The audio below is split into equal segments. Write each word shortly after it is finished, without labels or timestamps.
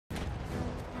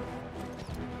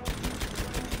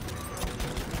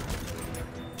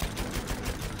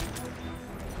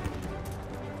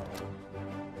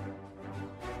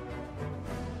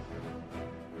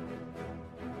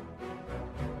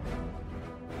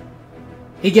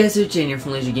Hey guys, it's Jane here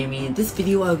from LazerGaming. In this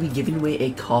video, I'll be giving away a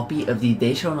copy of the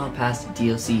They Shall Not Pass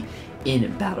DLC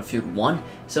in Battlefield 1.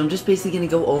 So I'm just basically going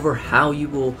to go over how you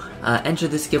will enter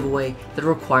this giveaway, the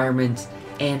requirements,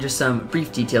 and just some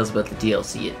brief details about the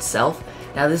DLC itself.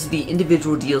 Now this is the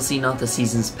individual DLC, not the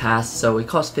Seasons Pass, so it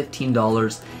costs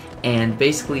 $15, and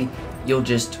basically you'll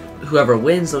just, whoever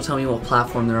wins, they'll tell me what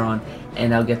platform they're on,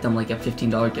 and I'll get them like a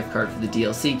 $15 gift card for the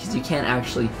DLC, because you can't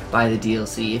actually buy the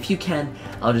DLC. If you can,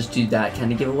 I'll just do that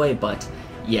kind of giveaway, but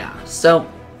yeah. So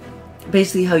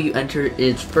basically how you enter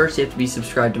is, first you have to be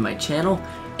subscribed to my channel,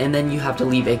 and then you have to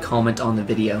leave a comment on the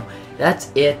video.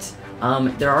 That's it.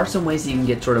 There are some ways that you can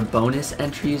get sort of bonus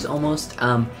entries almost.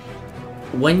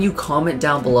 When you comment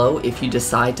down below, if you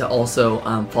decide to also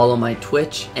follow my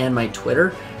Twitch and my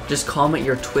Twitter, just comment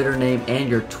your Twitter name and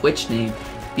your Twitch name,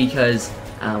 because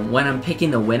when I'm picking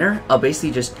the winner, I'll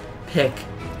basically just pick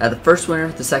the first winner,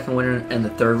 the second winner, and the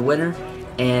third winner.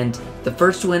 And the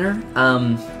first winner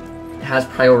has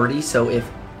priority, so if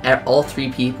all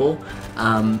three people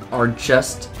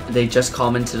they just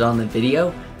commented on the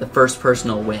video, the first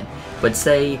person will win. But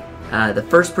say the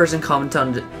first person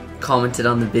commented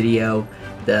on the video,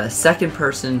 the second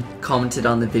person commented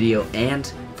on the video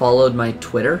and followed my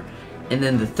Twitter, and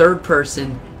then the third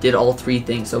person did all three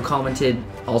things, so commented,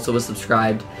 also was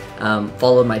subscribed,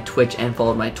 followed my Twitch and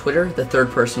followed my Twitter, the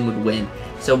third person would win.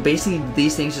 So basically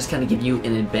these things just kind of give you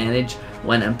an advantage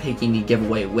when I'm picking the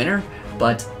giveaway winner,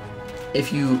 but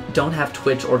if you don't have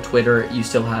Twitch or Twitter, you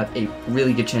still have a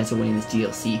really good chance of winning this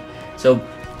DLC. So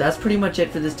that's pretty much it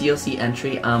for this DLC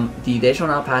entry. The They Shall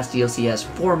Not Pass DLC has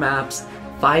 4 maps,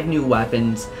 5 new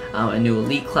weapons, a new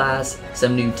elite class,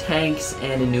 some new tanks,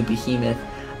 and a new behemoth.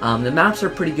 The maps are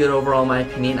pretty good overall in my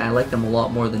opinion. I like them a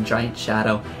lot more than Giant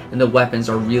Shadow, and the weapons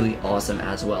are really awesome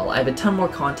as well. I have a ton more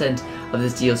content of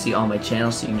this DLC on my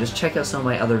channel, so you can just check out some of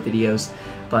my other videos.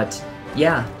 But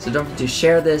yeah, so don't forget to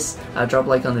share this, drop a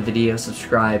like on the video,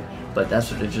 subscribe. But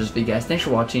that's what it is for you guys. Thanks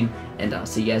for watching, and I'll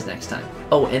see you guys next time.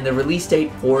 Oh, and the release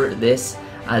date for this,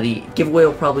 the giveaway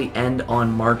will probably end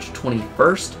on March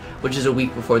 21st, which is a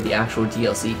week before the actual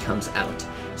DLC comes out.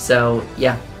 So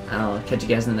yeah, I'll catch you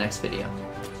guys in the next video.